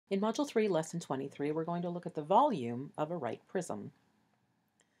In Module 3, Lesson 23, we're going to look at the volume of a right prism.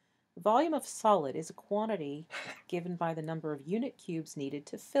 The volume of solid is a quantity given by the number of unit cubes needed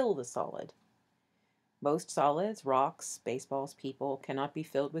to fill the solid. Most solids, rocks, baseballs, people, cannot be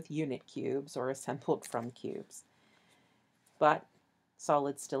filled with unit cubes or assembled from cubes. But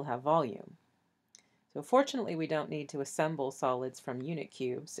solids still have volume. So fortunately, we don't need to assemble solids from unit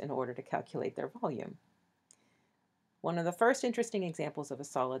cubes in order to calculate their volume. One of the first interesting examples of a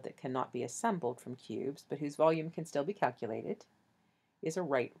solid that cannot be assembled from cubes, but whose volume can still be calculated, is a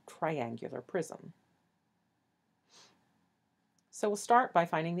right triangular prism. So we'll start by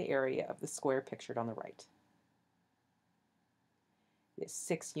finding the area of the square pictured on the right. It is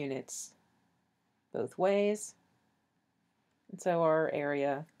 6 units both ways, and so our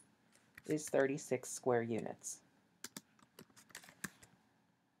area is 36 square units.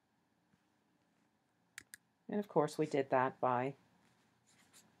 And of course we did that by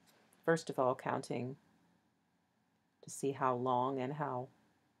first of all counting to see how long and how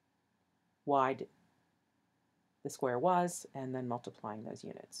wide the square was, and then multiplying those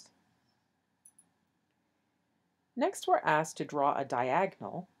units. Next, we're asked to draw a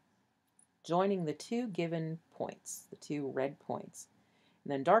diagonal joining the two given points, the two red points,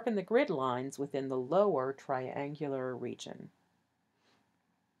 and then darken the grid lines within the lower triangular region.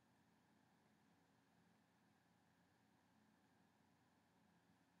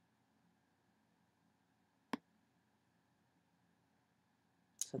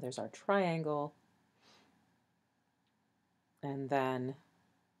 So there's our triangle, and then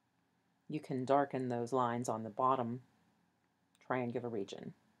you can darken those lines on the bottom triangular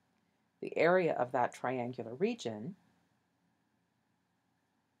region. The area of that triangular region,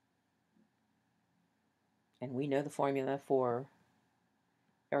 and we know the formula for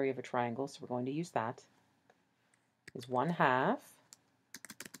area of a triangle, so we're going to use that, is 1/2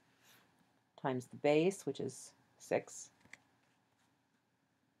 times the base, which is 6,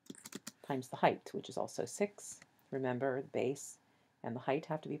 times the height, which is also 6. Remember, the base and the height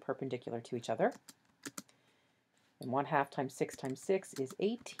have to be perpendicular to each other. And 1/2 times 6 times 6 is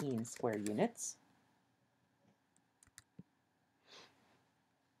 18 square units.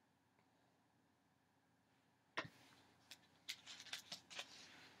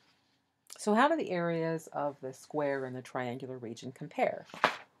 So how do the areas of the square and the triangular region compare?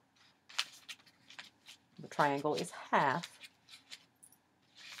 The triangle is half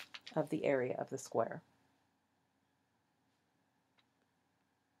of the area of the square.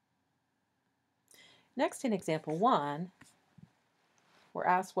 Next, in example 1, we're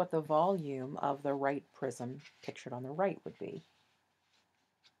asked what the volume of the right prism pictured on the right would be.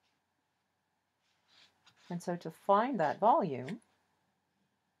 And so to find that volume,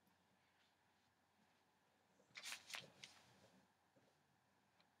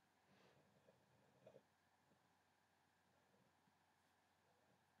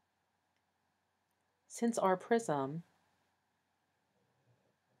 since our prism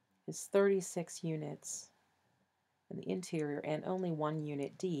is 36 units in the interior and only 1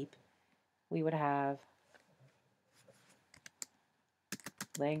 unit deep, we would have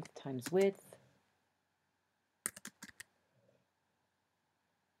length times width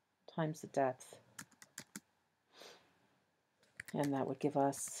times the depth, and that would give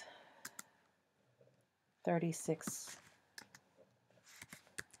us 36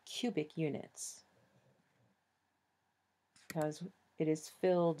 cubic units, because it is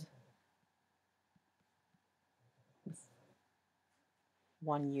filled with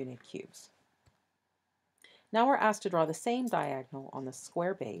 1 unit cubes. Now we're asked to draw the same diagonal on the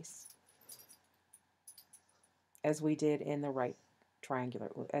square base as we did in the right triangular,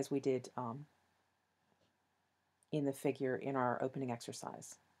 as we did in the figure in our opening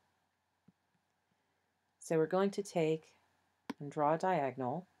exercise. So we're going to take and draw a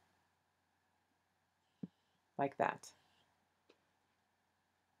diagonal like that.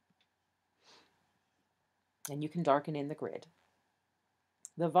 And you can darken in the grid.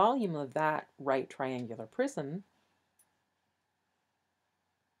 The volume of that right triangular prism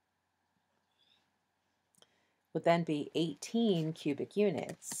would then be 18 cubic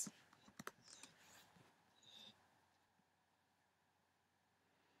units.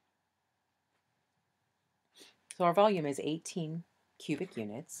 So our volume is 18 cubic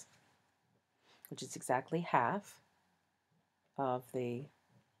units, which is exactly half of the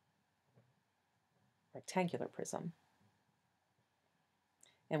rectangular prism.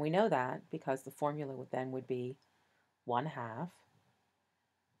 And we know that because the formula would be 1/2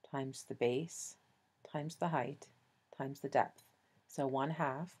 times the base times the height times the depth. So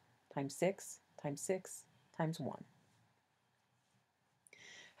 1/2 times 6 times 6 times 1.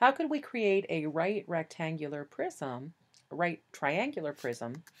 How could we create a right triangular prism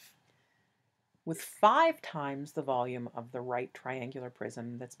with 5 times the volume of the right triangular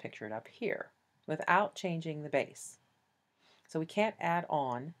prism that's pictured up here without changing the base? So we can't add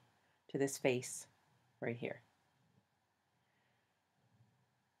on to this face right here.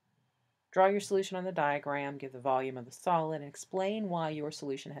 Draw your solution on the diagram, give the volume of the solid, and explain why your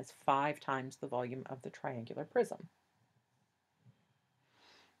solution has 5 times the volume of the triangular prism.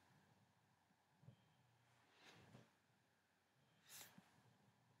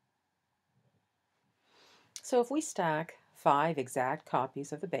 So if we stack 5 exact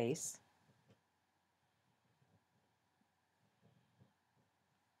copies of the base,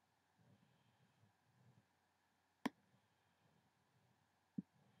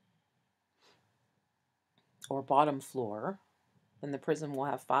 or bottom floor, then the prism will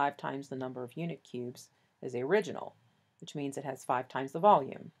have 5 times the number of unit cubes as the original, which means it has 5 times the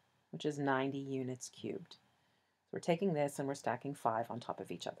volume, which is 90 units cubed. So we're taking this and we're stacking 5 on top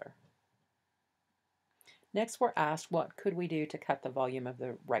of each other. Next, we're asked what could we do to cut the volume of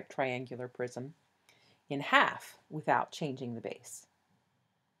the right triangular prism in half without changing the base.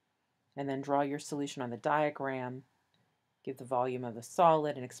 And then draw your solution on the diagram, give the volume of the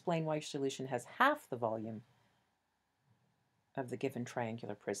solid, and explain why your solution has half the volume of the given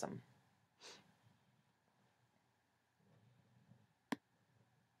triangular prism.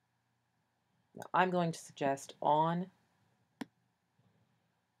 Now, I'm going to suggest on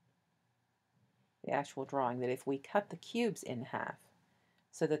the actual drawing that if we cut the cubes in half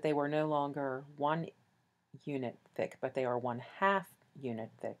so that they were no longer 1 unit thick, but they are 1/2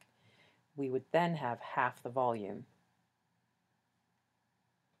 unit thick, we would then have half the volume.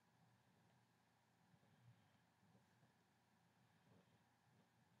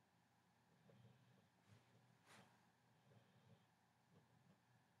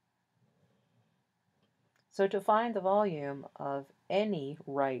 So to find the volume of any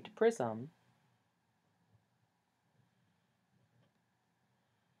right prism,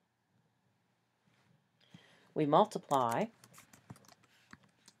 we multiply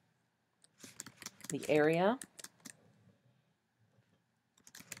the area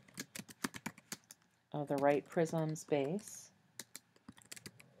of the right prism's base,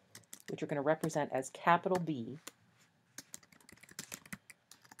 which we're going to represent as capital B,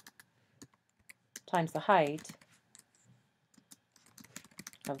 times the height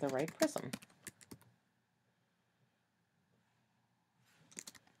of the right prism,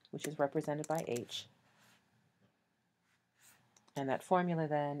 which is represented by H. And that formula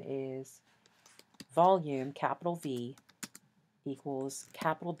then is volume, capital V, equals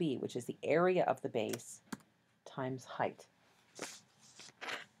capital B, which is the area of the base, times height.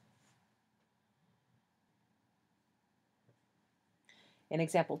 In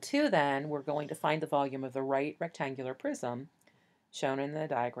example 2, then, we're going to find the volume of the right rectangular prism shown in the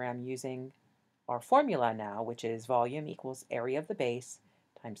diagram using our formula now, which is volume equals area of the base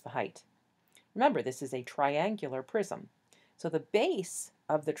times the height. Remember, this is a triangular prism. So the base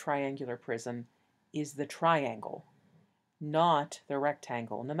of the triangular prism is the triangle, not the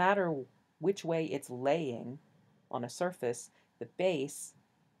rectangle. No matter which way it's laying on a surface, the base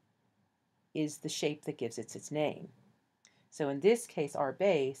is the shape that gives it its name. So in this case, our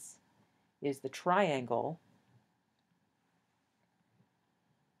base is the triangle.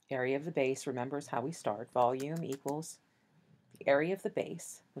 Area of the base, remember, is how we start. Volume equals the area of the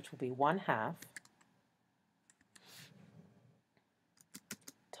base, which will be 1/2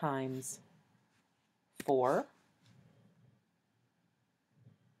 times 4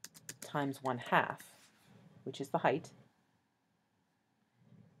 times 1/2, which is the height.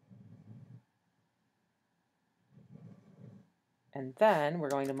 And then we're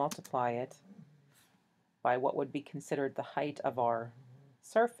going to multiply it by what would be considered the height of our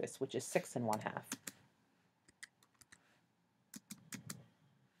surface, which is 6 1/2.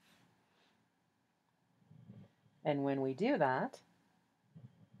 And when we do that,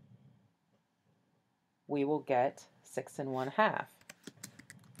 we will get 6 1/2.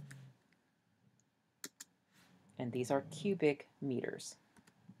 And these are cubic meters.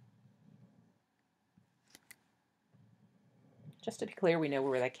 Just to be clear, we know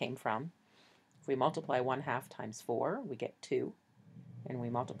where that came from. If we multiply 1/2 times 4, we get 2. And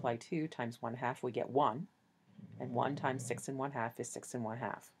we multiply 2 times 1/2, we get 1. And 1 times 6 1/2 is 6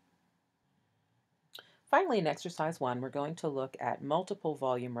 1/2. Finally, in exercise 1, we're going to look at multiple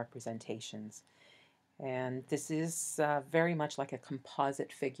volume representations. And this is very much like a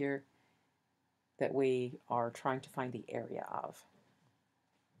composite figure that we are trying to find the area of.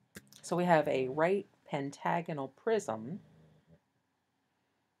 So we have a right pentagonal prism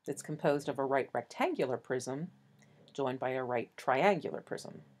that's composed of a right rectangular prism joined by a right triangular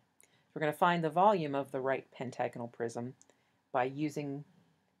prism. We're going to find the volume of the right pentagonal prism by using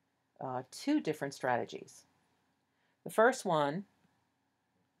two different strategies. The first one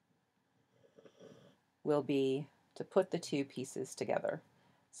will be to put the two pieces together.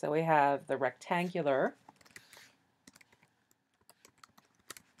 So we have the rectangular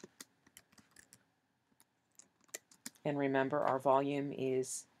and remember our volume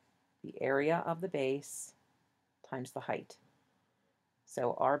is the area of the base times the height.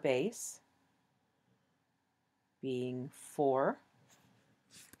 So our base being 4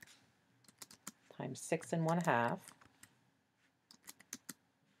 times 6 1/2,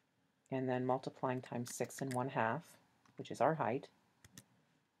 and then multiplying times 6 1/2, which is our height,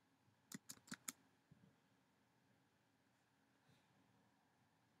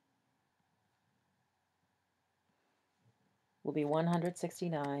 will be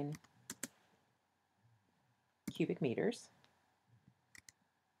 169 cubic meters.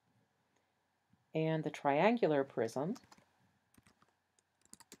 And the triangular prism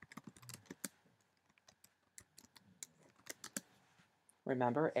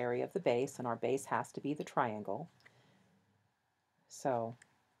remember, area of the base, and our base has to be the triangle. So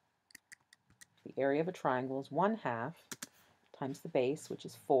the area of a triangle is 1/2 times the base, which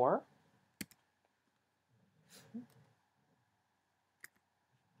is 4,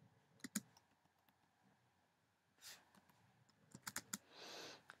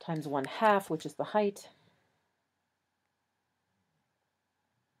 times 1/2, which is the height,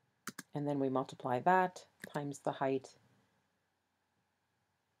 and then we multiply that times the height,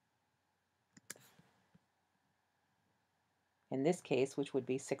 in this case, which would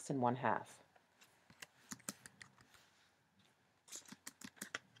be 6 1/2.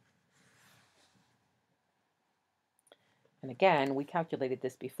 And again, we calculated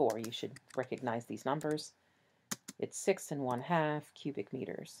this before. You should recognize these numbers. It's 6 1/2 cubic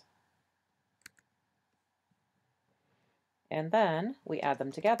meters. And then we add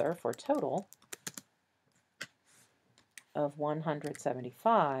them together for a total of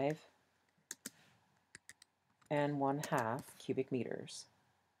 175 1/2 cubic meters.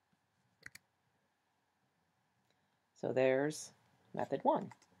 So there's method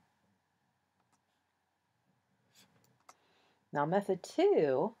 1. Now method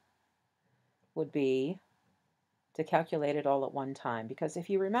 2 would be to calculate it all at one time, because if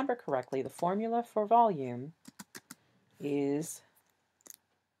you remember correctly, the formula for volume is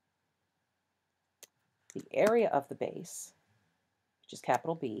the area of the base, which is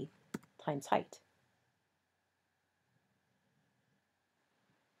capital B, times height.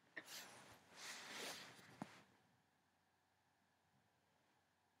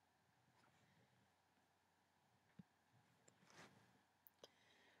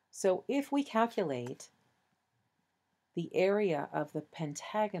 So if we calculate the area of the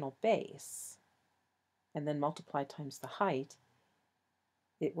pentagonal base and then multiply times the height,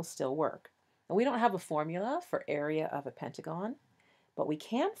 it will still work. And we don't have a formula for area of a pentagon, but we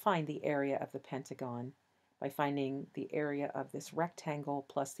can find the area of the pentagon by finding the area of this rectangle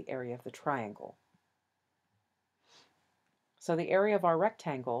plus the area of the triangle. So the area of our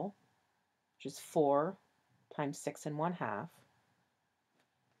rectangle, which is 4 times 6 1/2,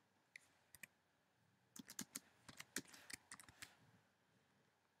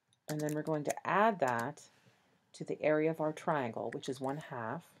 and then we're going to add that to the area of our triangle, which is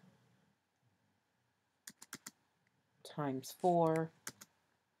 1/2 times 4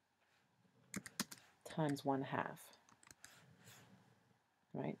 times 1/2,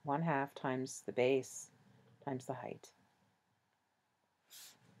 right? 1/2 times the base times the height.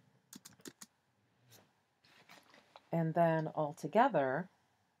 And then all together,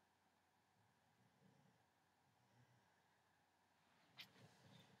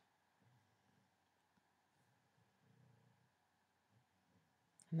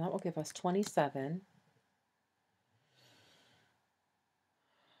 and that will give us 27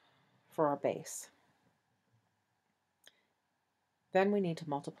 for our base. Then we need to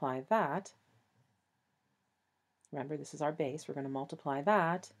multiply that. Remember, this is our base. We're going to multiply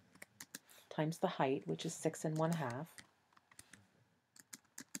that times the height, which is 6 1/2.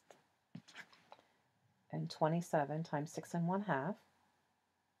 And 27 times 6 1/2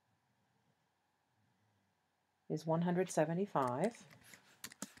 is 175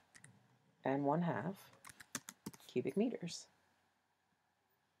 1/2 cubic meters.